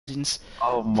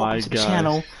Oh Welcome my to the gosh.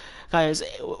 channel, guys.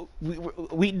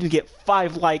 We need to get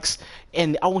 5 likes,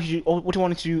 and I want you. What you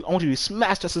want to do? I want you to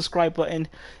smash that subscribe button,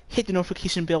 hit the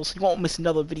notification bell, so you won't miss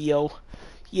another video.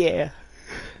 Yeah,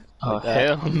 Oh like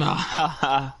that. hell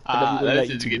nah. For them good Let's night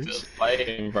just get to YouTubers.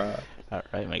 playing, bro. All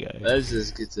right, my guy. Let's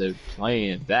just get to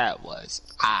playing. That was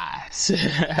ice.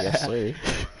 Yes, sir.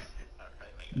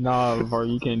 Nah, bro,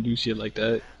 you can't do shit like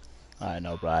that. I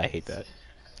know, bro. I hate that.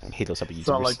 I hate those type of It's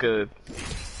not YouTubers. like a.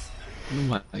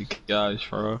 Oh my gosh,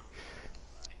 bro.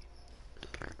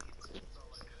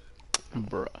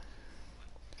 Bruh.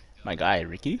 My guy,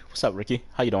 Ricky. What's up, Ricky?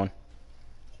 How you doing?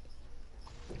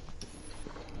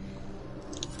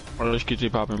 Let's get you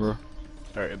popping, bro.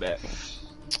 Alright, bet.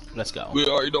 Let's go. We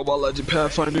already know about Legend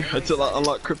Pathfinder until I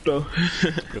unlock crypto.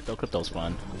 Crypto's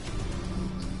fun.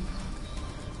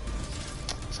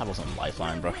 Let's have some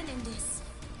lifeline, bro.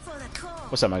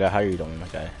 What's up, my guy? How are you doing, my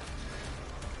guy?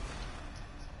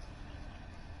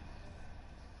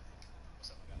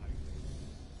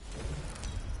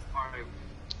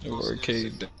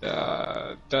 Okay,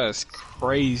 that's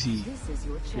crazy.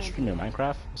 You're streaming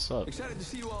Minecraft? What's up?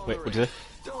 Wait, what'd you say?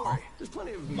 No,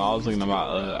 I was looking at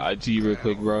my IG real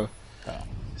quick, bro. Oh,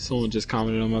 Someone just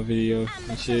commented on my video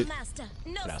and shit.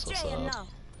 that's what's up.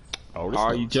 Oh,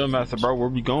 Alright, you Jump Master, bro. Where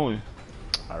we going?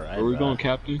 Alright, Where we bro. going,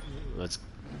 Captain? Let's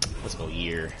go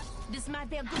here. This might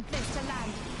be a good place to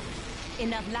land.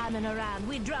 Enough lambing around.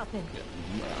 We're dropping.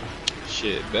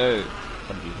 Shit, bad.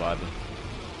 Gonna be vibing.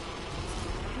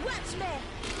 Watch me.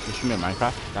 You streaming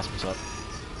Minecraft? That's what's up.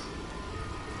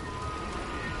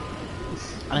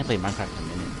 I didn't play Minecraft in a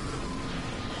minute.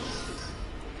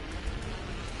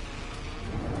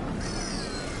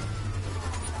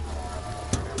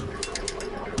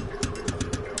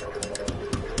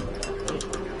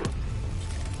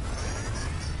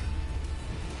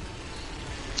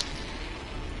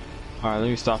 Alright, let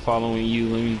me stop following you.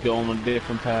 Let me go on a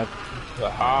different path.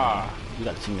 Aha! You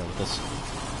got a team here with us.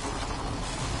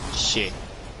 Shit.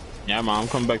 Yeah, man, I'm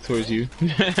coming back towards you. They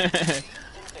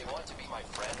want to be my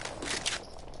friend.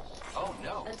 Oh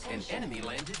no, an enemy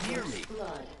landed near me.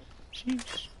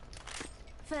 Sheesh.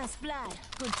 First blood.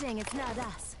 Good thing it's not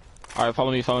us. Alright,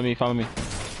 follow me, follow me, follow me.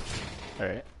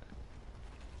 Alright.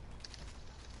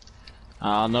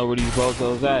 I don't know where these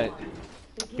bozos at.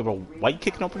 Yeah, bro, why you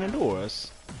kicking open the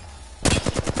doors?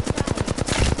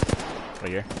 Right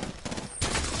here.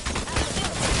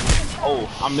 Oh,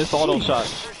 I missed all those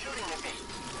shots.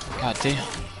 God damn.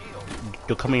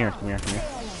 Yo, come here, come here, come here.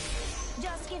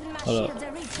 Just giving my Hold shields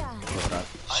a recharge. Hold up.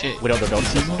 Shit. Wait, don't move, don't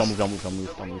move, don't move,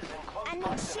 don't move. I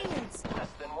need shields.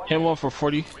 Hit one for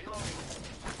 40.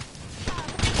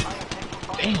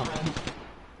 Damn.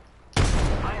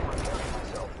 I am repairing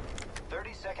myself.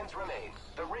 30 seconds remain.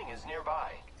 The ring is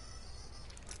nearby.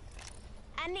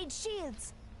 I need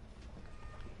shields.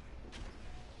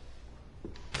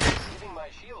 Giving my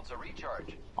shields a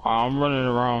recharge. I'm running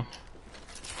around.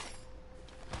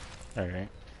 Alright.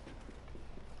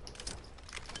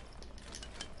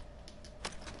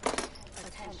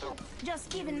 Just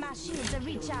giving my shields a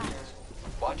recharge.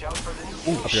 Watch out for the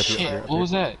new Oh Up here, up here, up here, shit, up what here.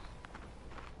 was that?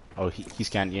 Oh, he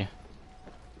scanned you.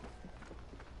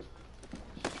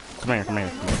 Come here, come here,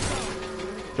 come here.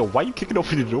 Yo, why you kicking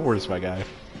open the doors, my guy?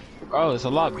 Bro, it's a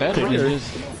lot better than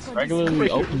just regularly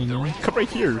opening them. Come right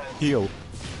here. Heal.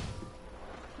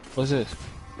 What's this?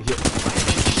 Heal.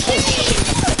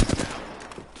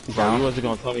 Bro, you wasn't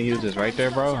gonna tell me he was just right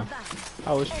there, bro.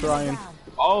 I was trying.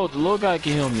 Oh, the little guy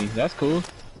can heal me. That's cool.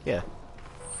 Yeah.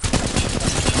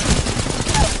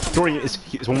 Dory, is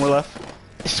one more left?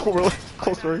 Is one more left?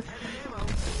 Close, Dory.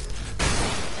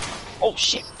 Oh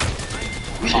shit.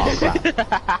 Oh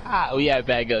crap. We had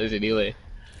bad guns anyway.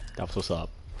 That's what's up.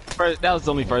 That was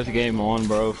only first game on,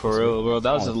 bro. For real, bro.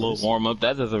 That was just a little warm up.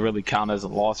 That doesn't really count as a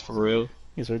loss for real.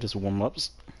 These are just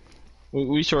warm-ups.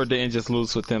 We sure didn't just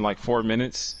lose within like 4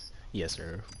 minutes. Yes,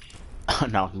 sir.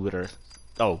 Now we would have.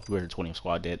 Oh, we were the 20th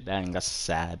squad dead. Dang, that's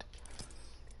sad.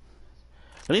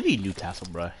 Maybe Newcastle,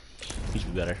 bro. He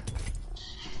should be better.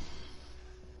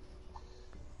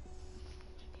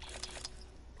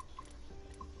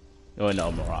 Oh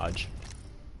no, Mirage.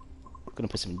 Gonna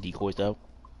put some decoys though.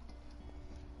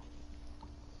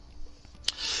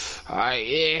 Alright,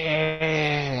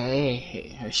 yeah.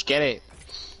 Let's get it.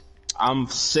 I'm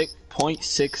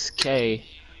 6.6k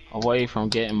away from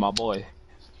getting my boy.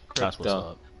 That's what's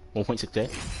up. 1.6K?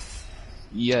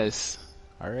 Yes.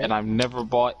 Alright. And I've never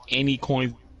bought any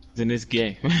coins in this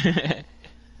game.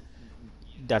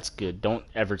 That's good. Don't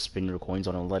ever spend your coins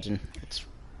on a legend. It's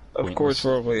Of course,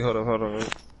 bro. Wait, hold on. Wait.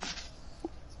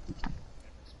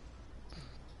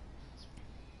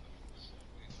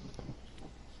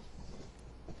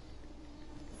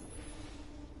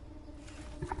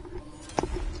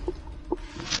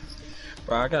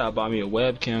 Bro, I gotta buy me a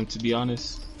webcam to be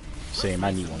honest. Same,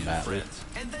 I need one badly.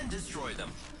 And then destroy them.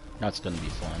 That's gonna be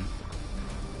fun.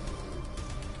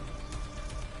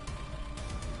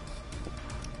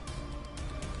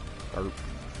 Burp.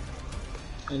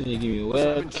 I need to give me a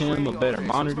webcam, a better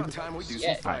monitor.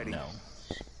 Yeah. I know.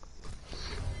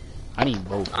 I need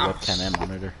both webcam and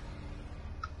monitor.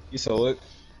 You saw it?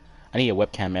 I need a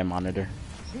webcam and monitor.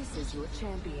 This is your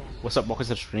champion. What's up, welcome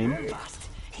to the stream?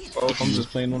 Oh, I'm just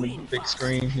playing on the big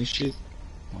screen and shit.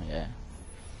 Oh yeah.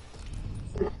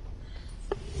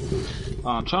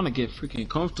 I'm trying to get freaking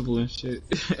comfortable and shit.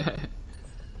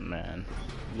 Man,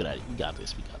 you got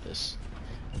this. We got this.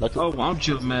 Oh, I'm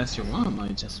Jump Master. Why am I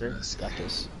Yes, just sir. Got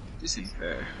this. This ain't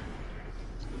fair.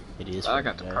 It is. I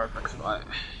got the fair. perfect spot.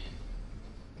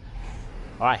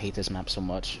 Oh, I hate this map so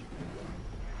much.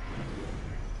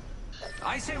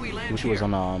 I say we land Wish it here. was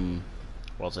on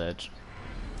World's Edge.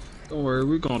 Don't worry,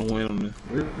 we're gonna win on this.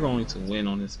 We're going to win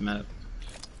on this map.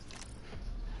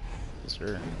 Yes,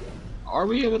 sir. Are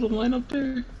we able to land up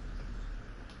there?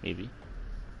 Maybe.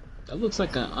 That looks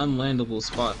like an unlandable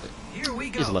spot. Here we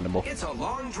go. It's landable. It's a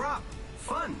long drop.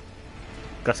 Fun.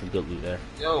 Got some good loot there.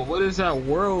 Yo, what is that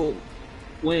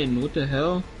whirlwind? What the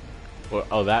hell? Or,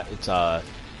 oh, that it's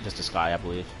just the sky, I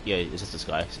believe. Yeah, it's just the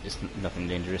sky. It's nothing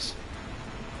dangerous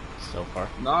so far.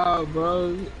 Nah,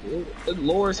 bro. What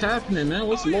lore is happening, man?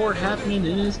 What's lore happening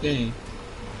in this game?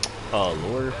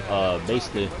 Lord.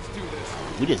 Basically,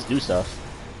 we just do stuff.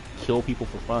 Kill people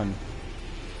for fun.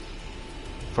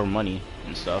 For money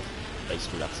and stuff.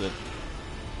 Basically, that's it.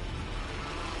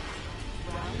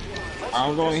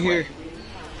 I'm going here.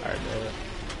 Alright, man.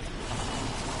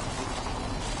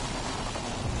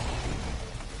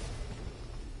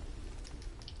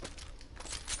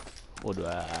 What do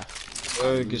I have?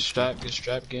 Get strapped,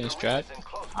 getting strapped.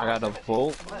 I got a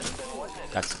bolt.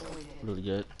 That's really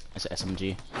good. It's an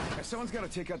SMG. Someone's got to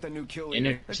take out that new kill leader.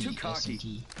 They're Energy too cocky.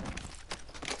 SMG.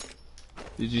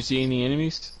 Did you see any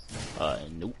enemies?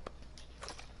 Nope.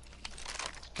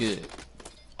 Good.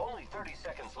 Only 30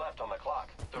 seconds left on the clock.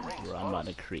 The ring's Bro, I'm about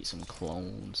to close. create some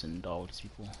clones and dog these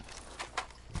people.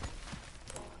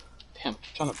 Damn, I'm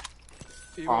trying to.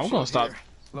 Oh, I'm gonna stop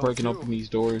breaking open these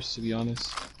doors, to be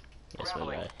honest. Yes,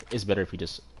 but it's better if you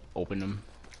just open them.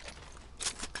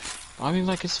 I mean,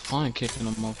 like, it's fun kicking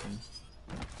them open.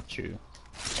 True.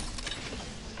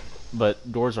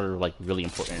 But doors are like really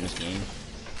important in this game.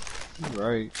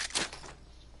 Right.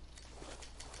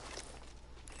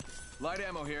 Light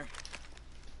ammo here.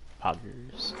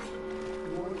 Poggers.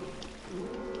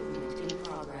 In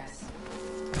progress.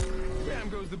 Bam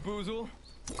goes the boozle.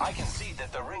 I can see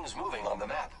that the ring's moving on the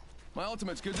map. My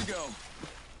ultimate's good to go.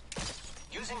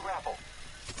 Using grapple.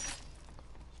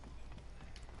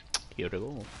 Here to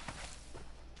go.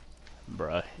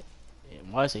 Bruh.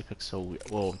 Why is Apex so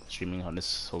weird? Well, streaming on this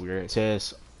is so weird. It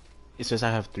says I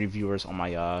have 3 viewers on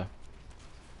my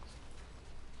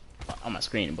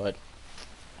screen, but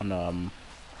on the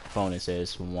phone it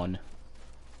says 1.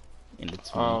 And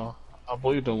it's me. I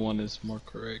believe the one is more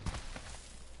correct.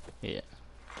 Yeah.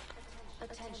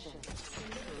 Attention.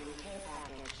 Delivering care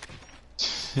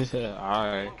package.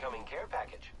 Alright. Incoming care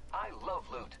package. I love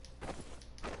loot.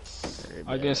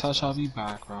 I guess I shall be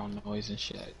background noise and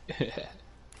shit.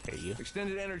 There you go.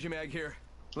 Extended energy mag here.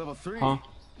 Level 3. Huh?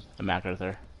 A Mac right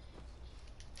there.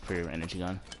 For your energy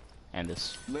gun. And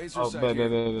this. Laser Oh, sight bet, here.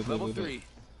 bet, bet, bet, Level bet, bet. 3.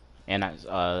 And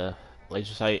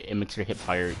laser sight, it makes your hip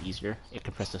fire easier. It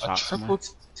compress the A shots triple more.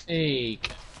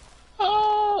 take.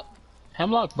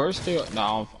 Hemlock burst there?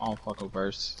 No, I don't fuck with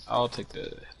burst. I'll take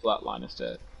the flatline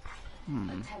instead.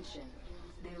 Attention.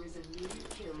 There is a new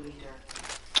kill leader.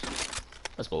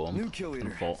 Let's go. New kill leader.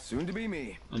 Default. Soon to be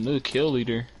me. A new kill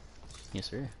leader. Yes,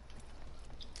 sir.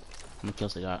 How many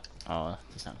kills they got? Oh,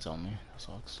 it's not telling me. That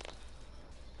sucks.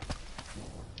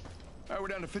 Alright, we're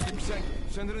down to 50%.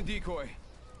 Send in a decoy.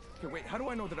 Okay, wait, how do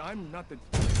I know that I'm not the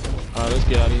Alright, let's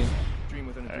get out of here. dream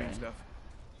within a dream Alright. stuff?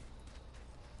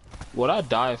 Would I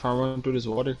die if I run through this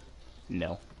water?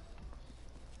 No.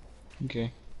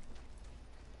 Okay.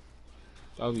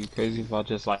 That would be crazy if I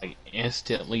just like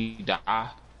instantly die.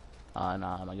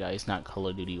 Nah, my guy, it's not Call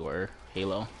of Duty or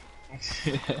Halo.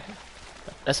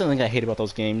 That's something I hate about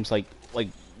those games. Like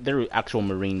there are actual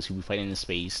Marines who be fighting in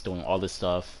space, doing all this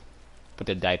stuff, but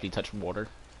they die if they touch water.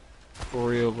 For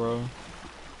real, bro.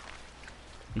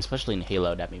 Especially in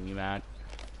Halo, that made me mad.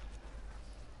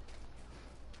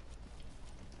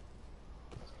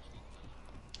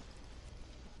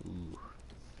 Ooh.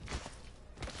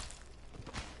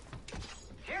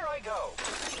 Here I go.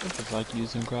 I just like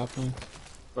using grappling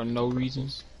for no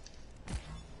reasons.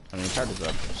 I mean, charges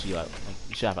up. So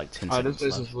you should have like 10 Alright, this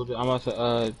seconds place left. is legit. I'm about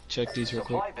to check these real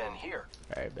quick. Supply bin here.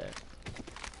 Alright, bet.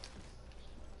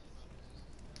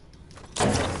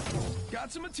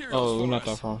 Got some materials Oh, for we're not us.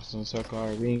 that far from the circle.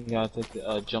 Alright, we ain't gotta take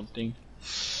the jump thing.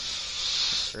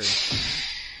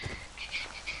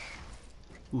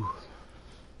 Ooh.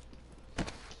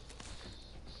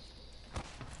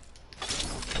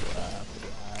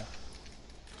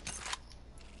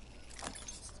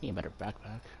 Need a better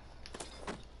backpack.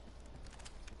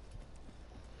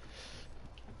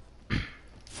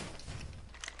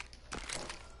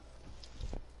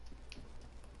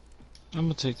 I'm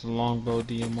gonna take the longbow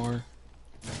DMR.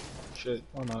 Shit,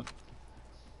 why not?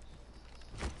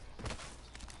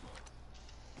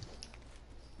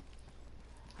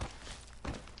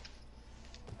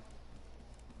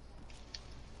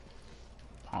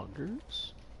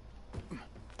 Poggers?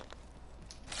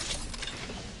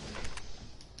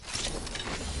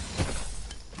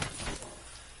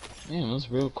 Man,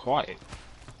 that's real quiet.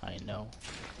 I know.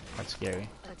 That's scary.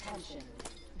 Attention.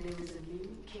 There is a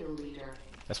new kill leader.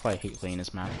 That's why I hate playing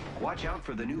this map. Watch out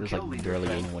for the new There's kill like leader. barely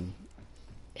friend. anyone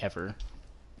ever.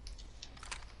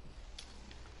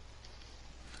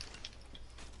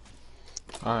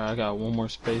 Alright, I got one more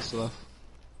space left.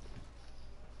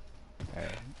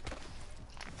 Alright.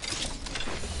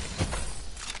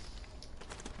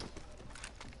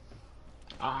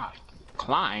 Ah,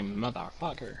 climb,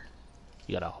 motherfucker.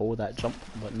 You gotta hold that jump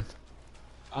button.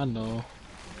 I know.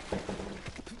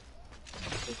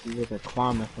 You get that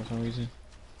climb for some reason.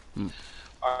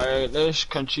 Alright, let's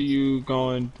continue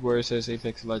going where it says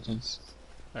Apex Legends.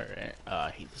 Alright.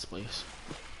 I hate this place.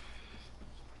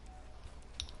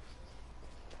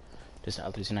 Just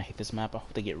other reason I hate this map. I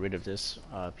hope they get rid of this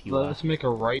PUI. Let's make a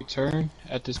right turn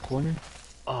at this corner.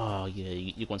 Oh yeah,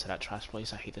 you go into that trash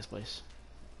place. I hate this place.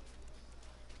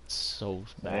 It's so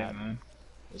bad. Man.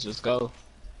 Let's just go.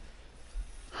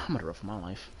 I'm gonna run for my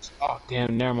life. Oh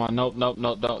damn, never mind. Nope,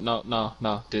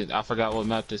 no. Dude, I forgot what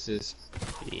map this is.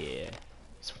 Yeah.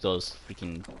 It's with those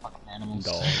freaking Fucking animals.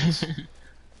 dogs.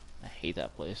 I hate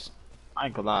that place. I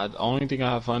ain't gonna lie, the only thing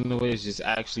I have fun with is just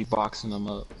actually boxing them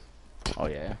up. Oh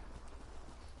yeah.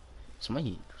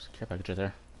 Somebody care package right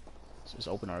there. It's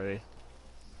open already.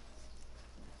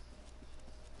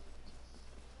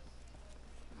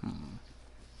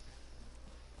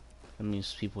 That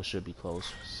means people should be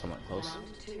close, somewhat close.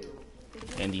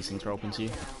 And these things are open too.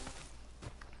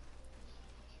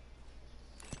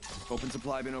 Open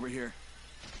supply bin over here.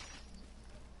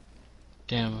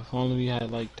 Damn, if only we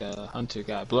had like the hunter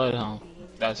guy, Bloodhound.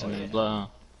 That's his name, Bloodhound.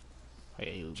 Oh,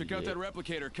 yeah, you'll Check be out that it.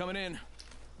 replicator coming in.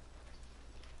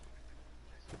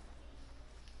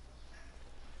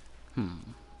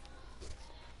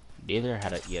 They either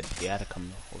had a they had to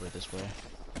come over this way.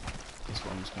 This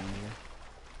one's coming here.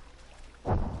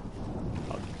 Oh,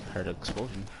 I heard an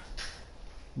explosion.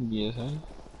 Yes, huh?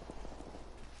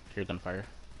 Hear gunfire.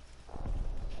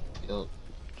 Yup.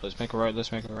 Let's make a right,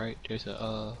 There's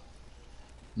a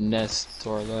nest to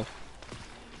our left.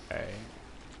 Alright.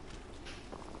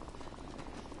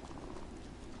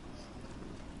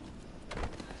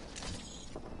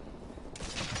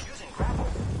 Using grapple.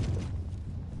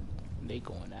 They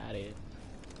going at it.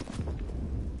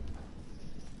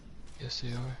 Yes,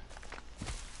 they are.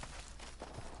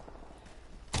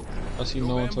 I see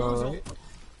no one to our right.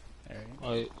 Alright.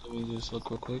 Alright, let me just look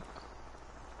real quick.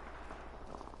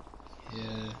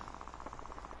 Yeah,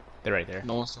 They're right there.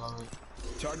 no one's to our right.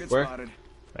 Target Where? spotted.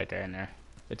 Right there in there.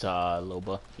 It's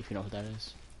Loba, if you know who that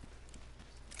is.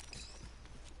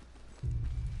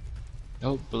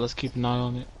 Nope, but let's keep an eye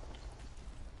on it.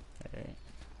 Alright.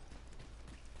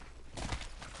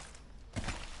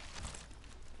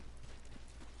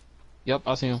 Yep,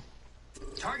 I see him.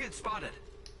 Target spotted.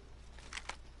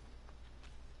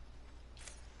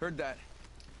 Heard that.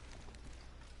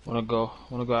 Wanna go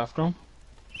after him?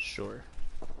 Sure.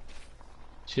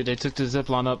 Shit, they took the zip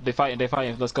line up. They fighting.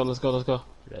 Let's go.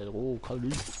 Oh, Kali.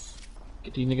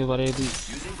 Get these niggas while they weak.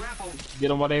 Using grapple. Get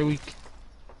them while they weak.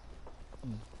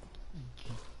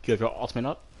 You have your ultimate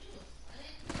up?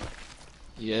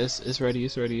 Yes, it's ready.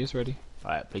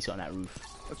 Alright, place it on that roof.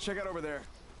 Let's check out over there.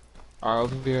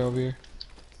 Alright, over here.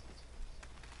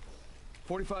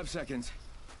 45 seconds.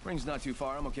 Ring's not too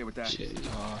far. I'm okay with that. Shit,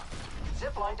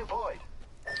 Zipline deployed.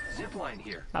 Zipline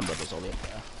here. My brother's all the way up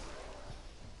there.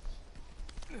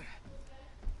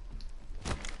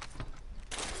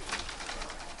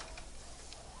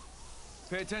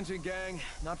 Pay attention, gang.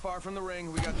 Not far from the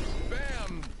ring. We got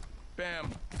bam, bam.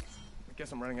 I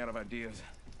guess I'm running out of ideas.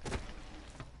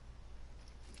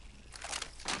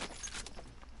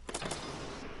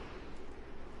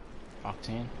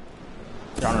 Octane.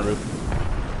 They're on the roof.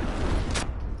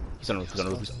 He's on the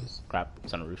roof. Crap,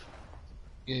 he's on the roof.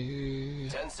 Yeah.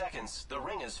 10 seconds. The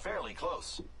ring is fairly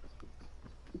close.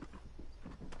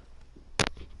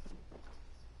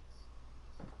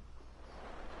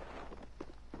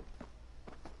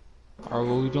 Alright,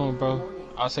 what we doing, bro?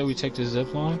 I say we take the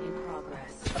zip line. In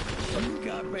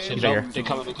progress. Shit, He's right here. They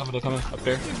coming up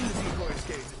there.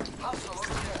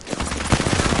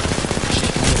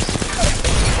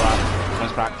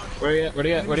 One's cracked. Where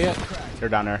they at? They're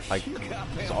down there, like,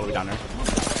 it's all the way down there.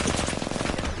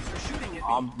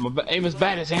 My aim is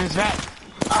bad, his aim is bad.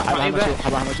 How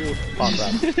about you? Oh,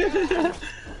 crap.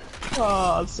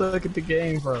 Oh, I suck at the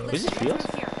game, bro. Is it field?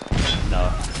 No.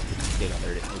 They don't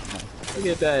hurt it. Look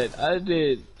at that. I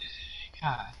did.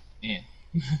 God, man.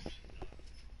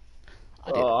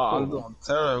 I'm doing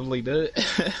terribly, dude.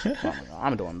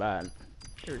 I'm doing bad.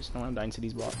 There's no one dying to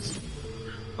these bots.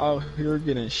 Oh, you're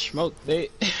getting smoked, dude.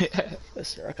 Yes,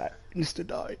 sir. I got insta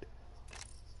died.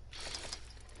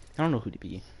 I don't know who to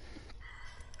be.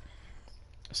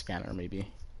 A scanner, maybe.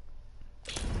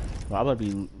 Well, I'm gonna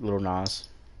be Little Nas.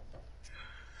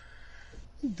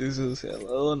 This is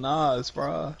Lil Nas,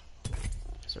 bro.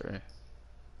 Sorry.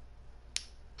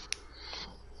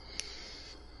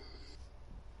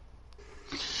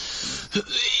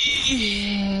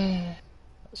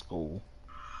 That's cool.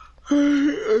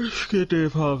 Let's get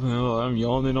that popping. I'm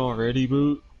yawning already,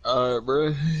 boot. Alright,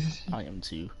 bro. I am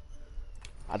too.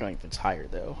 I don't even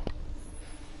tired though.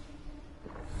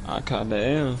 I kinda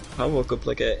am. I woke up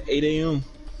like at 8 a.m.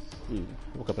 Ooh,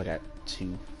 woke up like at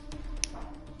 2.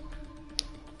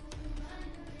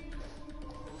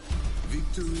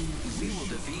 Victory We will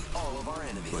defeat all of our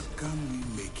enemies. but can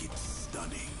we make it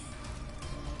stunning?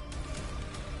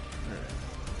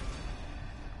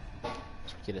 So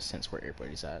we get a sense where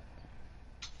everybody's at.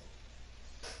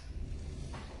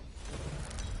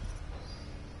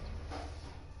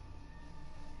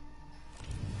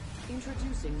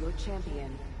 Introducing your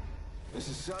champion. This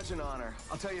is such an honor.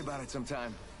 I'll tell you about it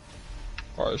sometime.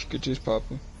 Alright, let's get this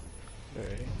popping.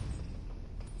 Alright.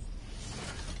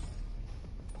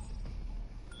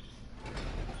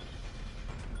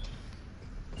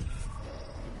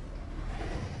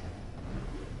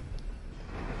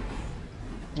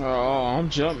 Oh, I'm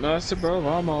jump master, bro.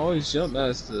 I'm always jump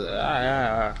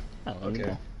master.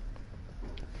 Okay.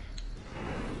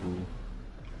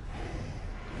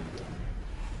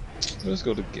 Let's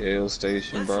go to Gale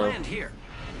Station, Let's bro. land here.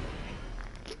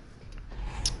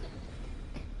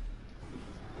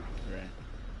 Right.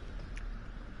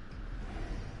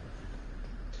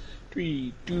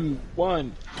 3, 2,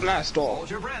 1, blast off. Hold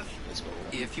your breath. Let's go.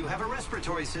 If you have a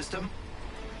respiratory system,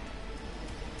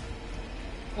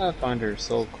 I find her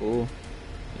so cool.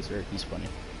 He's funny.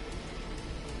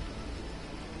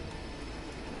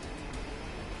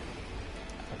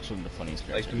 Actually, the funniest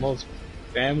character. Like the most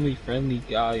family-friendly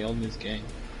guy on this game.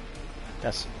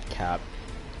 That's Cap.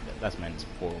 That's man's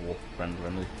horrible.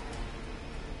 Friendly.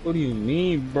 What do you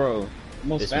mean, bro? The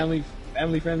most This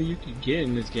family-friendly you can get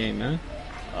in this game, man.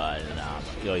 Nah.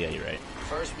 Oh yeah, you're right.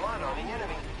 first blood on the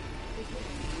enemy.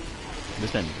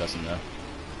 This man be cussing though.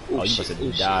 Oh, you shit, must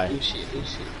have died. shit.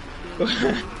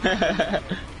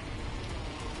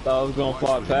 Thought I was gonna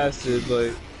fly past it,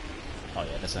 but Oh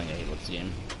yeah, that's not gonna hate with this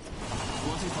game.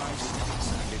 45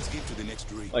 seconds. Let's get to the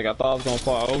next ring. like I thought I was gonna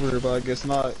fly over it, but I guess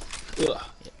not. Ugh.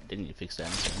 Yeah, they need to fix that.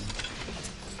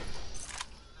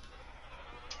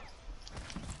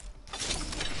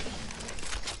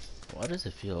 Why does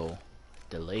it feel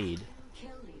delayed? Kill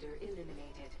leader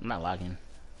eliminated. I'm not lagging.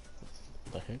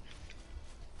 What the heck?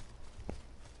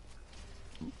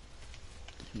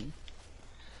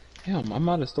 Damn, I'm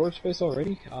out of storage space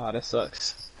already? Ah, that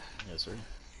sucks. Yes, sir.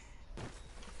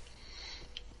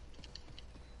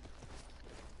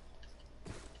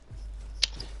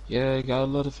 Yeah, you got a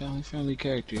lot of family-friendly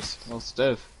characters. Most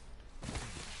def.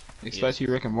 Especially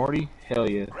Rick and Morty? Hell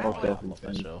yeah, most I love that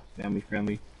definitely show.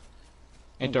 family-friendly.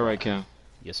 Ain't that right, Cam?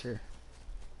 Yes, sir.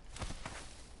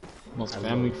 Most I love-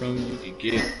 family-friendly you can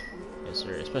get. Yes,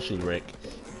 sir. Especially Rick.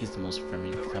 He's the most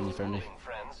family friendly.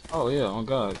 Friends. Oh yeah, oh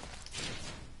god.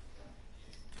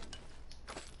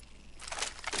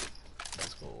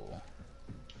 Let's go.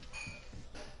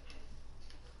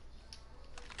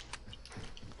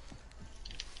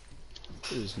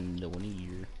 There's no one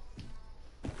here.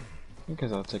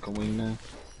 Because I'll take a wing now.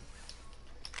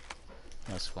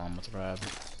 That's fun. Let's grab.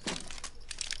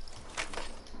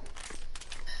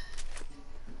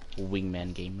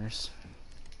 Wingman gamers.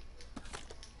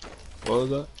 What was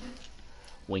that?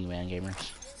 Wingman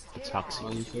gamers. The toxic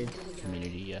What you say?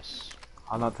 community, yes.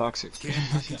 I'm not toxic.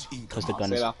 Because the I'll gun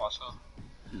say is that for sure.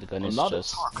 the gun I'm is not a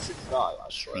just toxic guy, I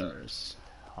swear. streamers.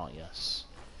 Oh yes.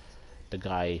 The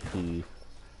guy who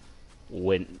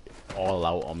went all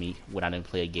out on me when I didn't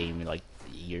play a game in like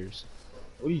years.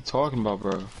 What are you talking about,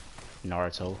 bro?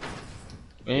 Naruto.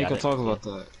 We ain't Yeah, gonna talk about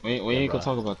that. We ain't bro. gonna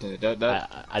talk about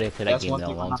that. I didn't play that That's game one in a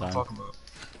thing we're long not gonna time. talk about.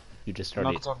 You just We're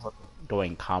not started gonna talk about that.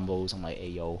 doing combos. I'm like, hey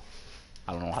yo,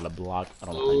 I don't know how to block. I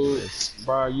don't know how to do this.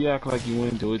 Bro, you act like you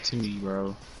wouldn't do it to me,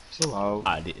 bro. Chill out.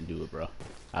 I didn't do it, bro.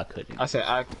 I couldn't. I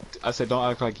said don't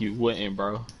act like you wouldn't,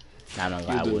 bro. Nah, no, You'll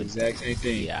I do the would. exact same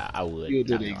thing. Yeah, I would. You'll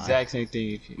do Not the gonna lie. exact same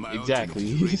thing if you My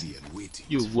exactly. ultimate is ready and waiting.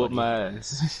 You whoop my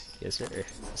ass. Yes, sir.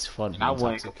 It's fun I being wouldn't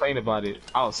toxic. complain about it.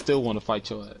 I'll still want to fight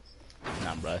your ass.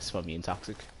 Nah, bro. It's fun being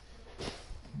toxic.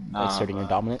 Nah, Asserting your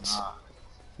bro. dominance. Nah.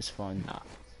 It's fun. Nah.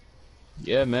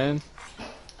 Yeah, man.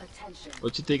 Attention.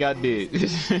 What you think I did?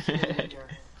 Leader.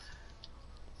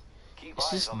 It's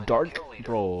just dark,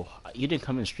 bro. You didn't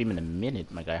come and stream in a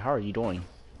minute, my guy. How are you doing?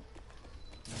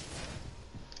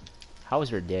 How was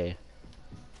your day?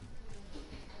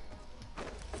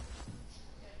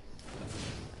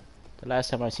 The last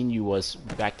time I seen you was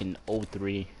back in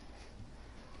 '03.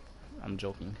 I'm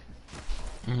joking.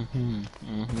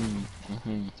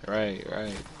 Right.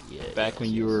 Yeah. Back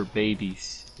when you were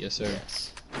babies. Yes, sir.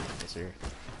 Yes. Yes, sir.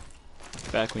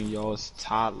 Back when y'all was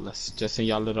toddlers, just in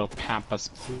y'all little pampers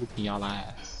pooping y'all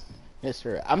ass. Yes,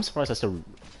 sir. I'm surprised I still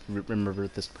remember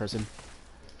this person.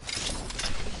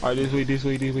 Alright, this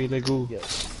way, let's go.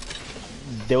 Yes.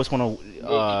 There was one of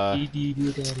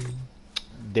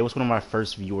there was one of my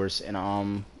first viewers, and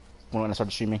when I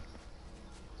started streaming.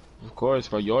 Of course,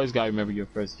 bro. You always gotta remember your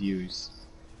first views.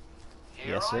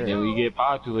 Yes, sir. And then we get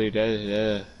popular,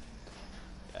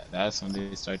 that's when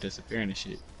they start disappearing and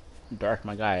shit. Dark,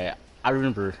 my guy. I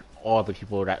remember all the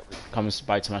people that comes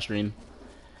by to my stream,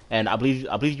 and I believe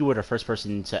you were the first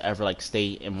person to ever like stay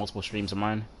in multiple streams of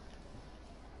mine.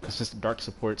 Because since Dark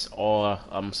supports all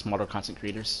smaller content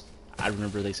creators, I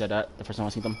remember they said that the first time I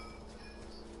seen them.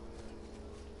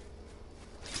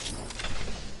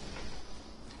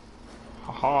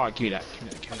 Haha, give me that.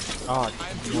 Oh,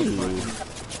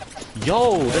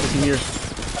 Yo, that's near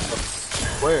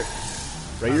where?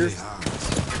 right here.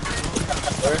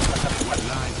 What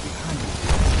lies behind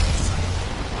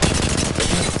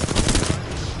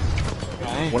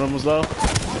Dang. One of them was low.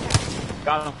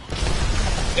 Got him.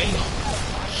 Damn.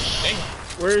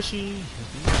 Where is she?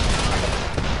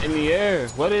 In the air.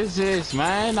 What is this,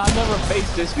 man? I've never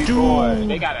faced this before. Dude.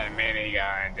 They got a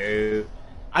minigun, dude.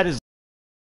 I just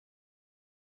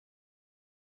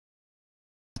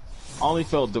Only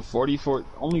felt the 44.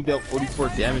 Only dealt 44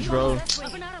 damage, bro.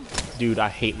 dude, I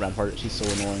hate Rampart. She's so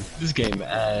annoying. This game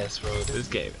ass, bro. This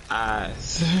game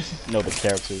ass. No, the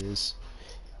character is.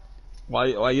 Why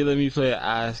you let me play an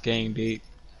ass game, dude?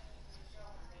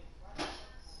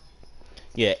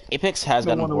 Yeah, Apex has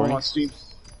gotten One of my boring,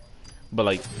 streams. but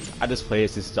like, I just play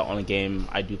it since it's the only game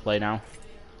I do play now.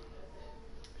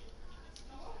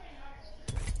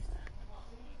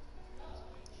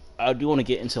 I do want to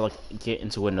get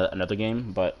into another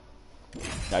game, but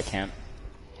I can't.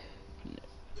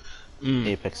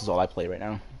 Apex is all I play right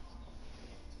now.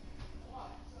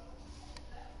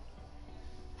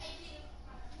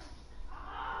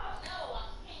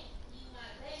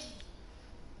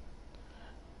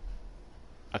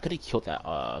 I could have killed that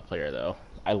player though.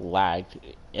 I lagged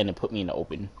and it put me in the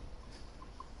open.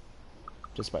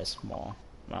 Just by a small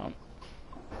amount.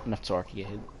 Enough to get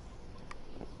hit.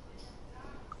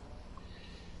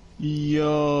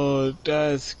 Yo,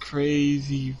 that's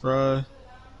crazy, bruh.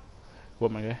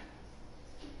 What, my guy?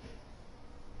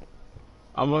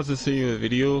 I'm about to send you a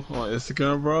video on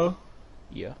Instagram, bro.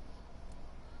 Yeah.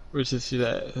 Where's this shit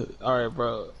at? Alright,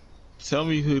 bro. Tell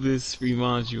me who this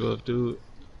reminds you of, dude.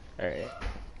 Alright.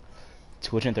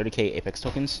 230k Apex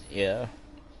tokens? Yeah.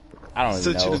 I don't even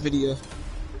Send you know. the video.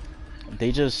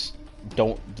 They just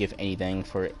don't give anything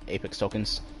for Apex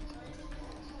tokens.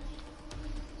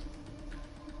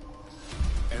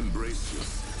 Embrace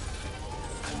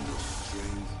yourself and your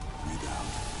strength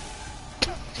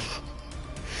without.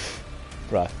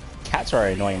 Bruh. Cats are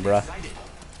annoying, bruh.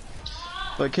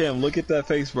 But Cam, look at that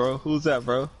face, bro. Who's that,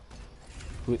 bro?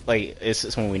 Like, is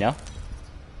it someone we know?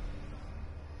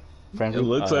 Friend It group?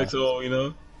 looks like so, you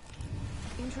know.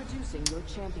 Introducing your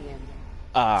champion.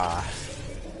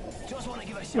 Just want to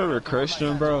give a shout Remember out to all my Christian,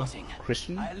 fans bro? watching.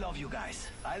 Christian? I love you guys.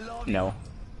 I love you. No.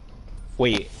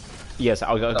 Wait. Yes, okay,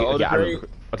 older yeah, I grade? remember.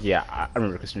 Okay, yeah, I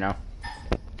remember Christian now.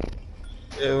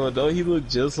 Yeah, well, don't he look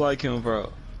just like him,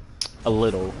 bro? A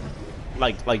little.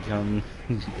 Like, the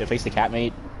face the cat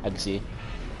made, I can see.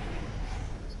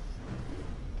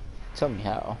 Tell me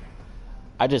how.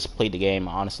 I just played the game,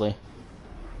 honestly.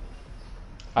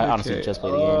 I honestly just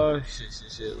played the game. Oh,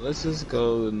 shit. Let's just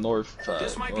go north.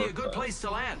 This might be a north good place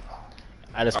to land.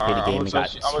 I just played the game and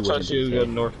got I'm gonna trust you to go to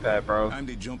 250K. North Pad, bro. I'm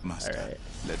the jump master. Alright.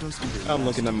 Let us do the I'm last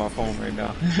looking at my phone right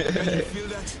now. Can you feel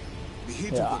that? The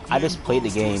hit Yeah, of the I just clean played the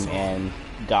pulse to game us all. and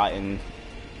gotten.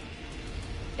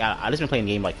 Yeah, I just been playing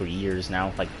the game like for years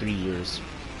now, like 3 years,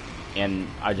 and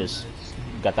I just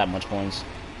got that much coins,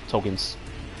 tokens.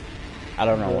 I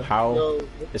don't know how.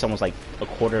 It's almost like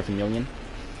 250,000,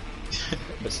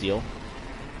 but still.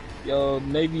 Yo,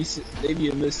 Navy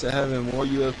admits to having more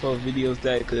UFO videos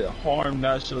that could harm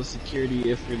national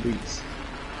security if released.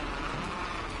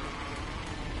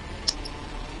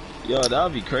 Yo, that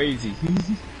would be crazy.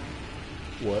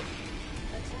 What?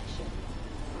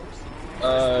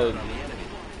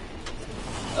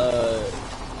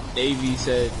 Navy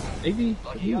said, Navy,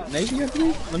 I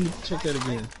believe? Let me check that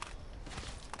again.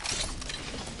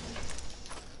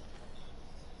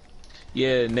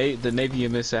 Yeah, the Navy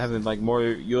admits to having like more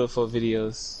UFO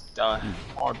videos that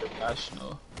harm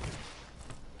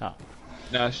the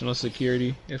national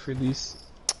security if released.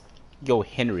 Yo,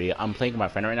 Henry, I'm playing with my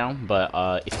friend right now, but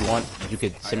if you want, you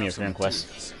could send me a friend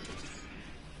request.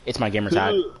 It's my gamer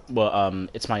tag. Well,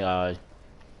 it's my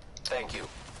Thank you.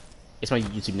 it's my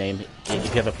YouTube name. If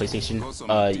you have a PlayStation,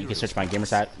 you can search my gamer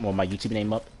tag, well, my YouTube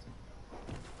name up,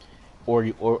 or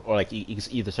like you can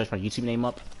either search my YouTube name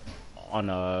up on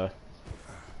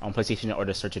PlayStation or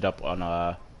just search it up on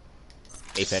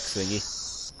Apex thingy.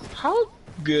 How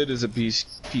good is a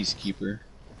peacekeeper?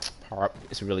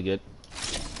 It's really good,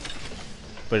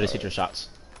 but it just hit your shots.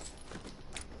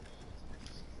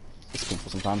 It's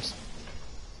painful sometimes.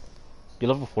 You're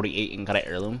level 48 and got an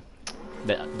heirloom.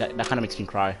 That kind of makes me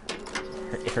cry.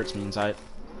 It hurts me inside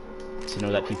to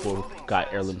know that people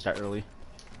got heirlooms that early.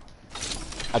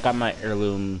 I got my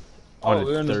heirloom on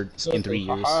the third in 3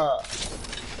 years.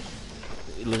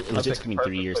 It legit took me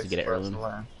 3 years to get an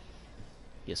heirloom.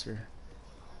 Yes, sir.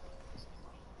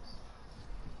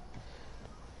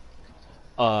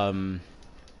 I'm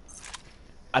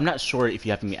not sure if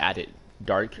you have me added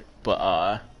Dark,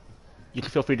 but you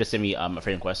can feel free to send me a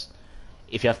friend request.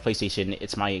 If you have PlayStation,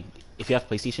 it's my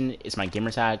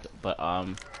gamer tag, but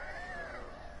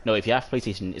no, if you have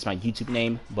PlayStation, it's my YouTube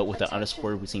name, but with the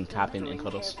underscore between Captain and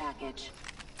Cuddles.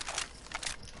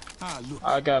 Look,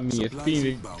 I got me a supplies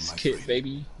Phoenix inbound, my kit, friend.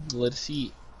 baby. Let's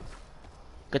see.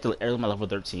 Got the heirloom at level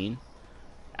 13.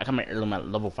 I got my heirloom at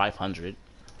level 500,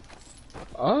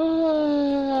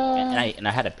 and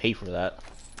I had to pay for that.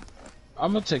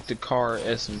 I'm gonna take the car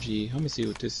SMG. Let me see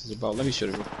what this is about. Let me show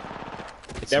you.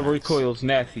 It's That nice. recoil's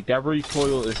nasty. That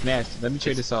recoil is nasty. Let me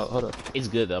check this out. Hold up. It's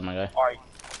good though, my guy. Alright.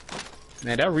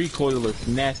 Man, that recoil is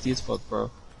nasty as fuck,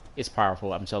 bro. It's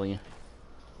powerful. I'm telling you.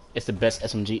 It's the best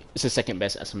SMG. It's the second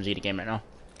best SMG in the game right now.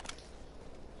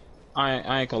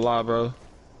 I ain't gonna lie, bro.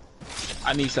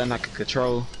 I need something I can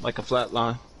control, like a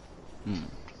flatline.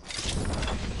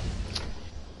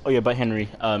 Oh yeah, but Henry,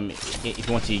 if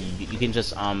you want to, you can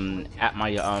just at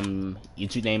my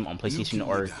YouTube name on PlayStation,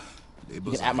 or you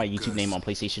can add my YouTube name on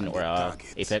PlayStation or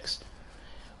Apex,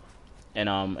 and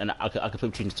I could play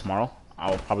between tomorrow.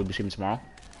 I'll probably be streaming tomorrow.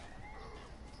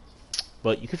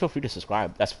 But you can feel free to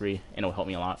subscribe. That's free, and it'll help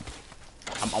me a lot.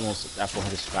 I'm almost at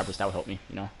 400 subscribers. That would help me,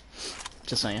 you know.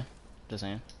 Just saying. Just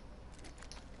saying.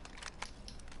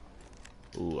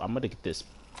 Ooh, I'm gonna get this.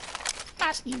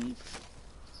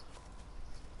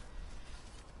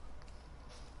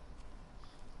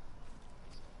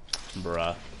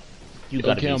 Bruh. You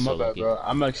gotta Okay, be so my bad, lucky. bro.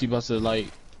 I'm actually about to like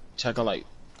check out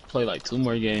play like 2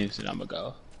 more games and I'm gonna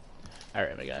go.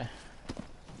 Alright, my guy.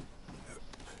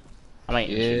 I might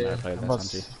Yeah, play that I'm time about,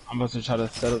 too. I'm about to try to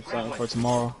set up something for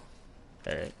tomorrow.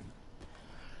 Alright.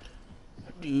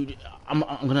 Dude, I'm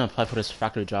gonna apply for this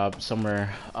factory job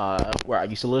somewhere where I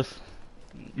used to live.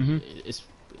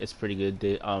 It's pretty good.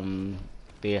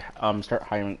 They start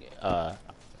hiring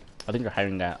I think they're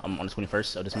hiring that on the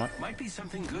 21st of this month. Might be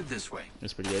something good this way.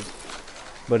 It's pretty good.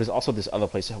 But there's also this other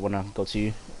place I wanna go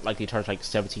to. Like they charge like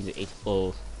 17 to 8.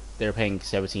 Well, they're paying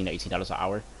 $17 to $18 an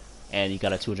hour, and you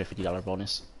got a $250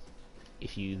 bonus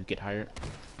if you get hired.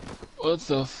 What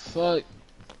the fuck?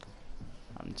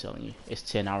 I'm telling you, it's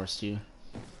 10 hours too.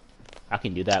 I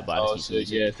can do that, but I Oh just need shit,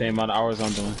 to yeah, same amount of hours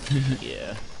I'm doing.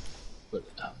 yeah. But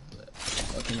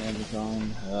fucking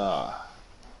Amazon.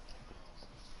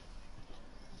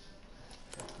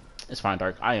 It's fine,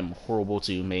 Dark. I am horrible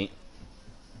too, mate.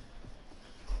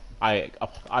 I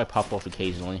pop off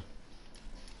occasionally.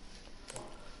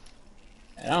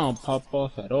 And I don't pop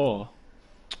off at all.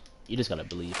 You just gotta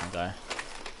believe, my guy.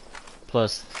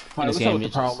 Plus, Alright, in this what's up game, with the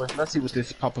it's prowler? Let's see what this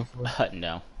is popping for.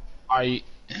 no, Alright,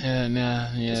 nah,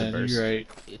 it's a yeah, burst. you're right.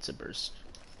 It's a burst.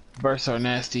 Bursts are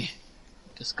nasty.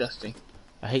 Disgusting.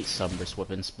 I hate some burst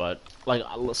weapons, but like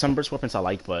some burst weapons I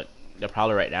like, but the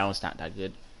Prowler right now is not that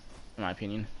good, in my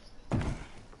opinion.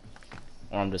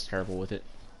 Or I'm just terrible with it.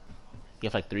 You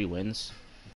have like 3 wins.